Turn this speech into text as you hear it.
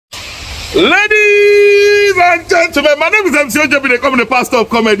Ladies and gentlemen, my name is Mcojb, they come in the pastor of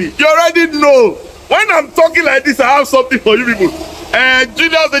comedy. You already know. When I'm talking like this, I have something for you people.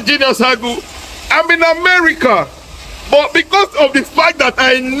 Genius the Genius Hagu. I'm in America. But because of the fact that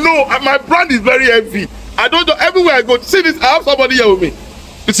I know my brand is very heavy, I don't know, everywhere I go, see this, I have somebody here with me.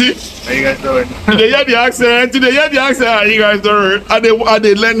 You see? How you guys doing? They hear the accent, how you guys doing? And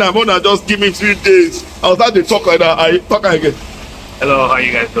they learn that, but just give me a few days. I was start to talk like that, I talk again. Hello, how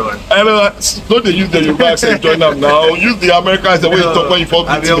you guys doing? Hello, don't they use the Yoruba accent, join them now. Use the American accent when you talk when you talk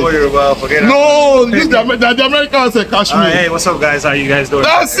I'm Yoruba, forget no, use the American accent, catch me. Hey, what's up guys, how you guys doing?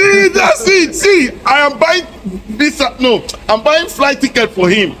 That's it. See, I am buying visa, no, I'm buying flight ticket for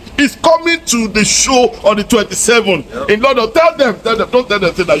him. He's coming to the show on the 27th in London. Tell them, don't tell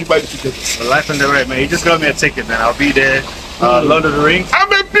them say that you buy the ticket. The life and the right, man. You just got me a ticket, man. I'll be there. Lord of the Rings.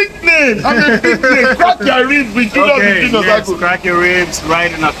 I'm a big name. Crack your ribs with yes, crack your ribs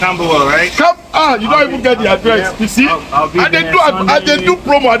right in Camberwell, right? You don't even get the address. You see? I'll be and they do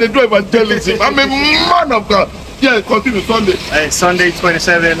promo, and they do evangelism. I'm a man of God. Yeah, continue Sunday. Sunday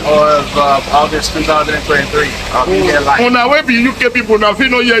 27th of August 2023. I'll be there live. On our way be UK people now, if you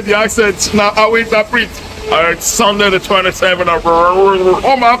don't hear the accent, now I will interpret. Sunday the 27th of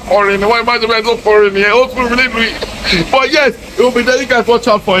oh my foreign, why am I so foreign here? But yes, it will be there. You guys watch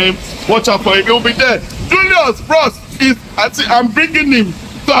out for him. Watch out for him. He will be there. Julius Ross is I'm bringing him.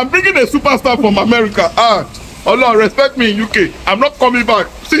 So I'm bringing a superstar from America. Oh Lord, respect me in UK. I'm not coming back.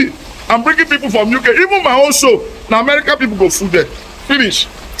 See, I'm bringing people from UK. Even my own show. Now American people go food there. Finish.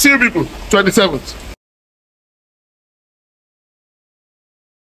 See you people. 27th.